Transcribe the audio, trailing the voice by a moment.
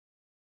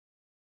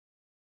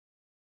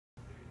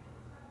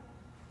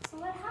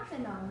what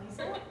happened on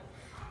Lisa?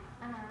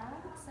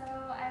 So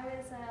I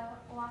was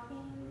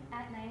walking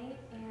at night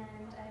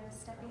and I was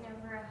stepping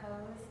over a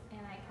hose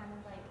and I kind of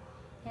like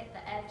hit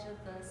the edge of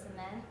the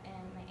cement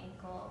and my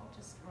ankle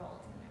just rolled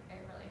and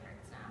it really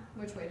hurts now.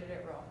 Which way did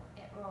it roll?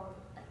 It rolled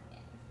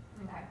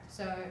in. Okay,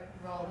 so it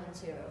rolled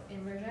into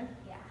inversion?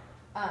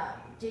 Yeah.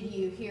 Did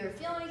you hear or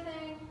feel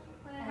anything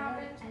when it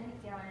happened? I didn't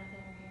feel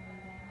anything or hear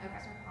anything. Okay.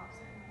 There's no coughs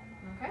or anything.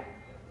 Okay.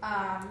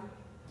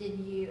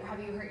 Have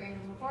you hurt your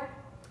ankles before?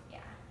 Yeah.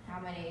 How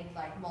many,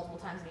 like multiple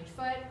times in each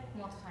foot?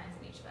 Multiple times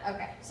in each foot.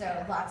 Okay, so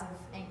Yeah. lots of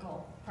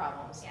ankle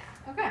problems.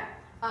 Yeah. Okay.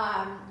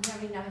 Do you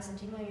have any numbness and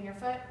tingling in your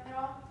foot at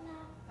all?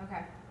 No.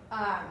 Okay.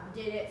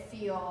 Did it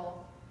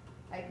feel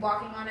like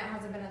walking on it?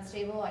 Has it been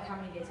unstable? Like how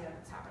many days ago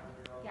did this happen?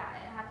 Yeah,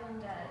 it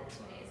happened 2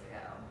 days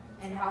ago.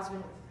 And how's it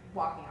been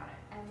walking on it?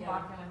 I'm Feeling?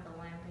 walking with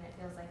a limp and it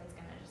feels like it's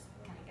gonna just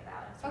kind of give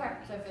out. It's Okay,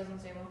 hurting. so it feels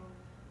unstable.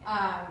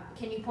 Yeah.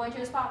 Can you point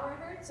to a spot where it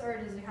hurts, or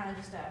is it kind of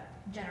just a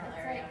general It's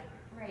area?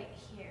 like right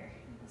here.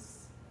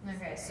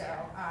 Okay, so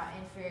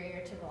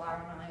inferior to the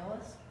lateral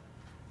malleolus.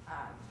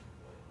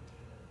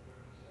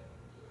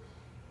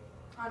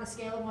 On a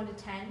scale of 1 to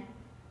 10,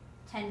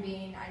 10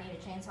 being I need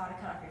a chainsaw to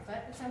cut off your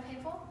foot, it's so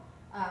painful,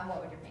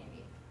 what would your pain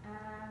be?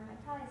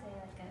 I'd probably say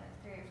like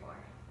a 3 or 4.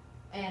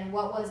 And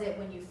what was it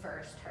when you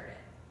first heard it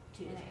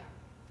 2 days When I ago?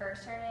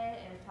 first heard it,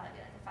 it would probably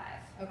be like a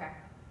 5. Okay.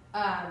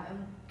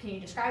 And can you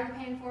describe the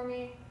pain for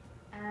me?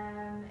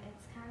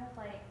 It's kind of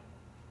like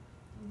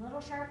a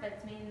little sharp, but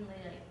it's mainly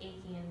like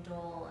achy and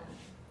dull, and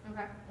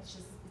Okay. it's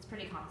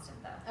pretty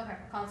constant though. Okay,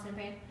 constant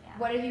pain. Yeah.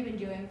 What have you been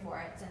doing for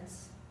it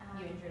since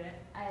you injured it?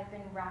 I've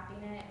been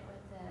wrapping it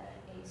with the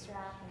ACE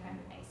wrap and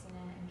icing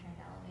it and trying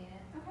to elevate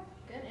it. Okay,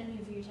 good. And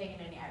have you taken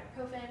any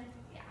ibuprofen?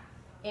 Yeah.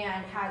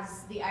 And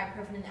has the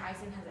ibuprofen and the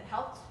icing, has it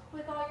helped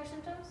with all your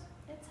symptoms?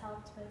 It's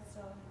helped, but it's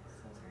still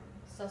hurting.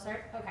 Still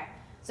start? Okay.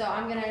 So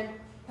I'm gonna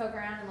poke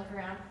around and look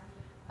around.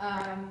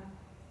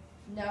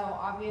 No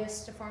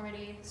obvious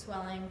deformity,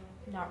 swelling,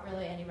 not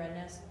really any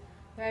redness.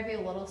 There might be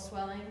a little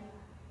swelling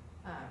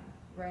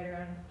right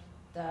around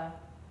the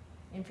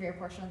inferior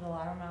portion of the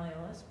lateral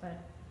malleolus,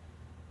 but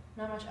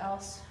not much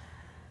else.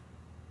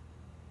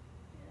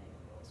 Yeah, a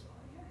little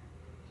swelling here.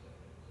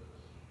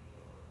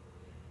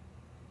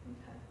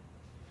 Okay.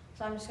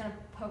 So I'm just gonna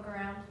poke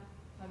around.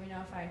 Let me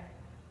know if I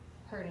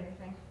heard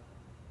anything.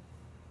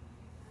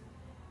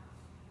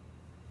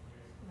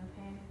 No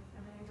pain.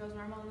 Everything goes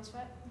normal in this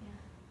foot? Yeah.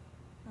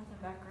 Nothing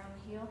back around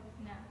the heel?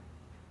 No.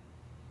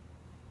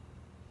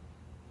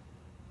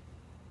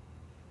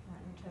 Not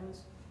in your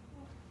toes?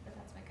 But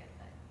that's my good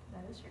foot.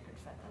 That is your good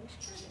foot. That is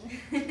true.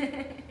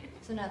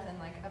 So nothing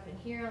like up in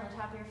here on the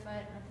top of your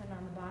foot, nothing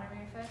on the bottom of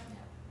your foot?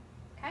 No.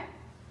 Okay?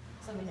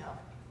 So let me know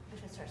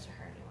if it starts to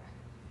hurt anywhere.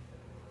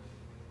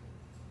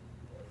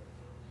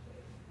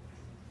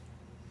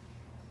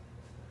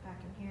 Back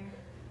in here.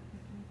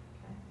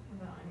 Okay.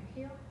 What about on your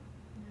heel?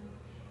 No.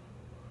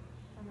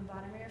 On the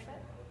bottom of your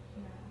foot?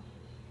 No.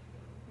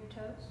 Your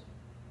toes?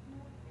 No.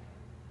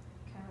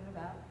 Okay, what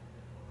about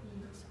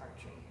this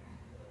artery here?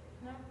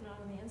 No, not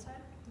on the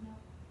inside? No.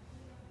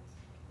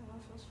 What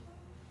else was fun?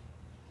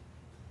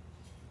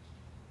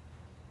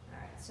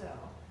 Alright, so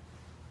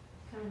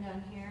coming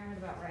down here, what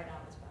about right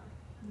on this bone?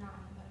 Not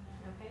on the bone.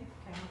 No. Okay,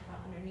 what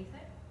about underneath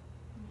it?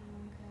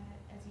 No. Good.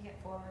 As you get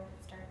forward,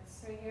 it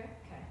starts. Right here?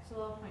 Okay, so a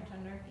little point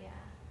under. Yeah.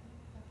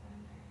 Up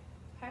under.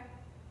 Okay.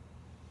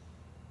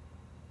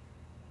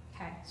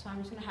 Okay, so I'm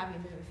just gonna have you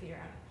move your feet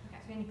around.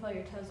 Okay. So can you pull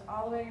your toes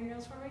all the way to your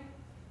heels for me?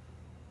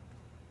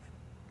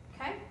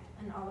 Okay,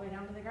 and all the way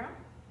down to the ground.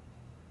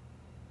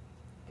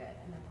 Good,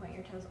 and then point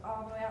your toes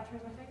all the way out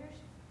towards my fingers.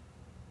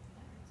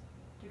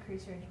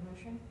 Decrease your range of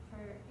motion for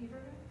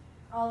eversion.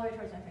 All the way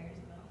towards my fingers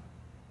in the middle.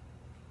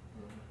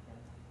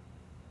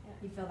 Yeah.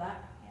 You feel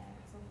that? Yeah.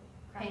 It's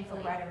a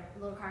Painful, crackly. a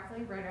little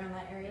crackly, right around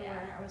that area Yeah.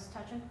 where I was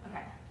touching?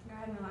 Okay, go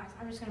ahead and relax.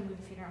 I'm just gonna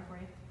move the feet around for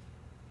you.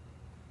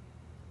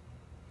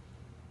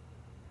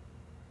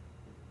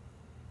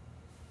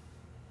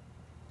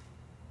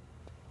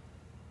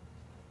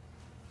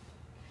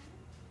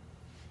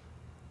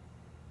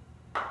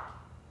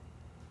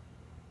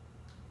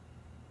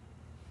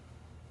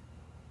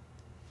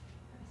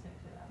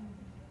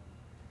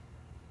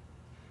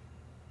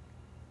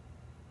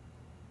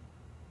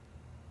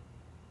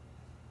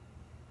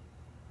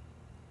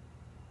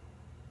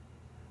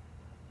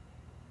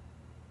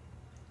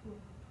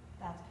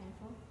 That's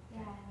painful?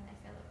 Yeah, and I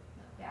feel it.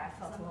 Yeah, I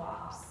felt a some little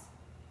pops.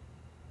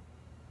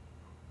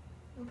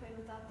 No pain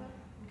with that though?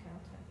 Okay,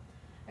 that's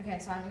good. Okay,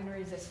 so I'm gonna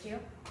resist you.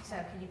 So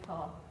can you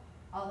pull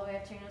all the way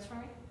up to your nose for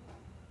me?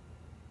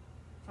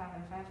 5 out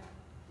of 5.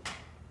 5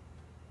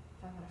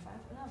 out of 5.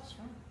 Oh, that was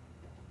strong.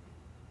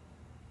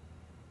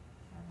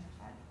 5 out of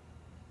 5.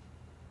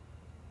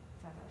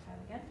 5 out of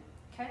 5 again.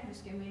 Okay,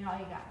 just give me all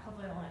you got.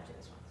 Hopefully I won't have to do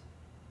this once.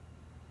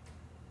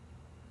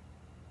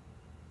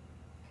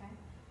 Okay.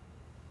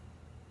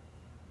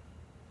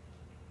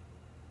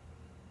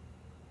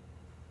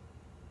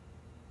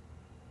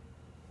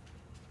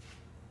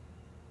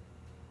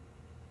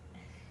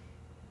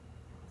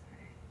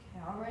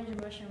 Okay, all range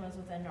of motion was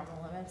within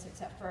normal limits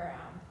except for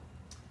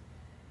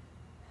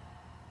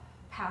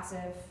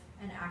passive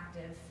and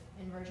active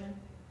inversion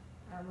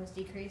was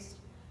decreased.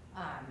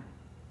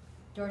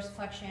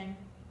 Dorsiflexion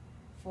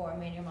for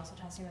manual muscle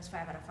testing was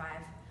 5 out of 5.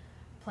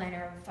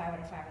 Plantar 5 out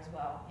of 5 as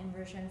well.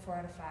 Inversion 4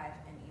 out of 5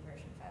 and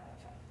eversion 5 out of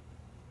 5.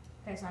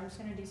 Okay, so I'm just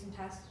gonna do some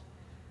tests.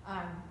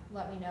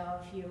 Let me know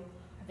if you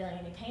are feeling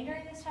any pain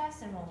during this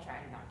test, and we'll try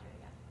and not do it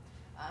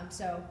again.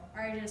 So I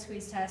already did a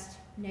squeeze test,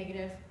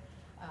 negative.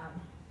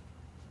 I'm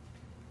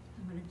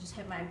gonna just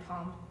hit my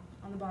palm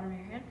on the bottom of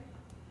your hand.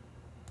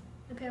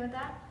 Okay with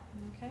that?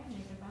 Okay,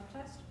 negative mouth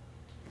test.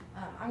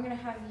 I'm gonna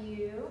have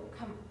you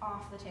come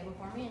off the table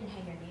for me and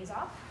hang your knees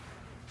off.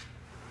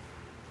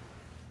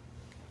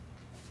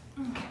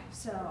 Okay,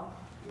 so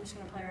I'm just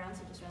gonna play around,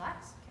 so just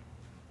relax.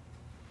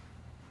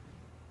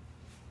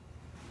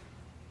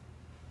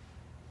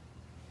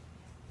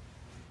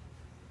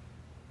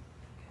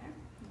 Okay,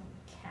 a little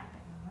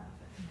capping on that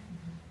foot.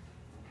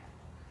 Okay.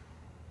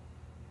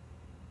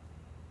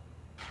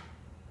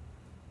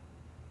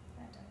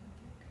 That doesn't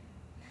feel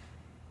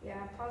good.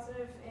 Yeah,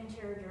 positive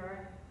anterior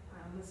drawer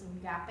with some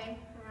gapping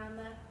around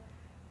the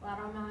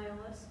lateral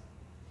malleolus.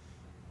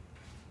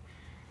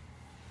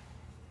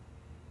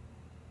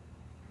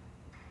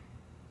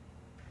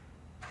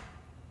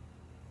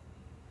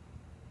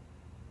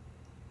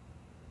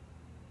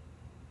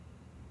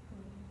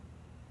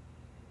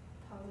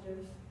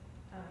 Positive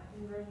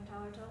inversion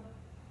talar tilt.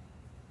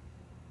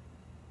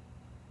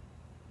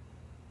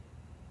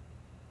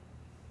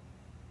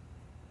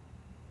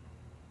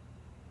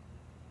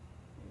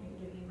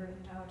 Negative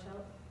eversion talar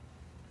tilt.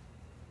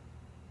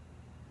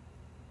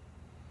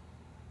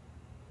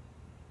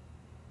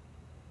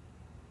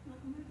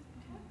 Nothing there?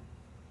 Okay.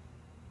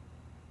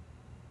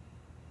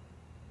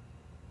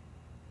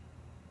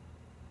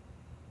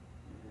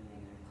 And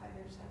negative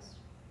Kleiber's test.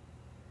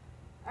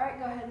 All right,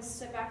 go ahead and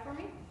sit back for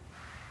me.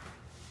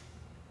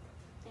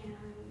 And I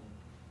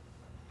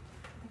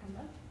think I'm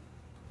done.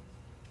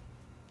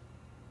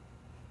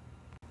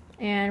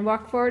 And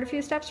walk forward a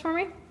few steps for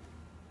me.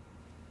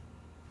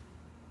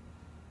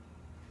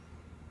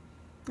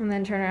 And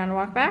then turn around and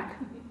walk back.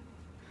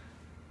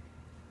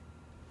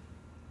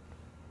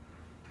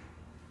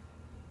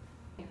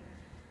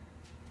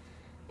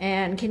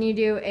 And can you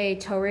do a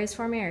toe raise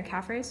for me or a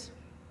calf raise?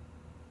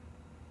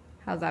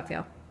 How's that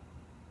feel?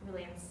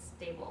 Really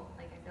unstable.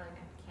 Like I feel like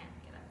I can't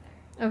get up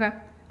there.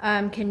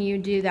 Okay. Can you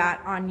do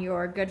that on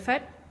your good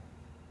foot?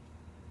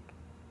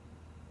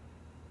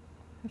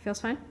 It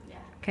feels fine? Yeah.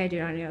 Okay, do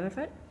it on your other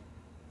foot?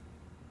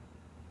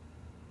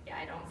 Yeah,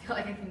 I don't feel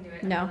like I can do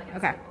it. No? I feel like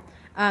Okay.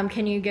 unstable.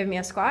 Can you give me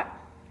a squat?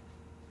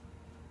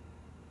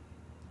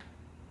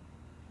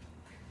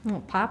 A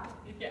little pop?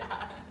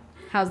 Yeah.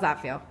 How's that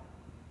feel?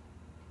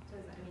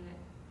 Does I mean it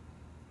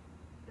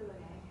feels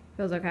okay.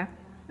 Feels okay?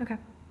 Yeah. Okay.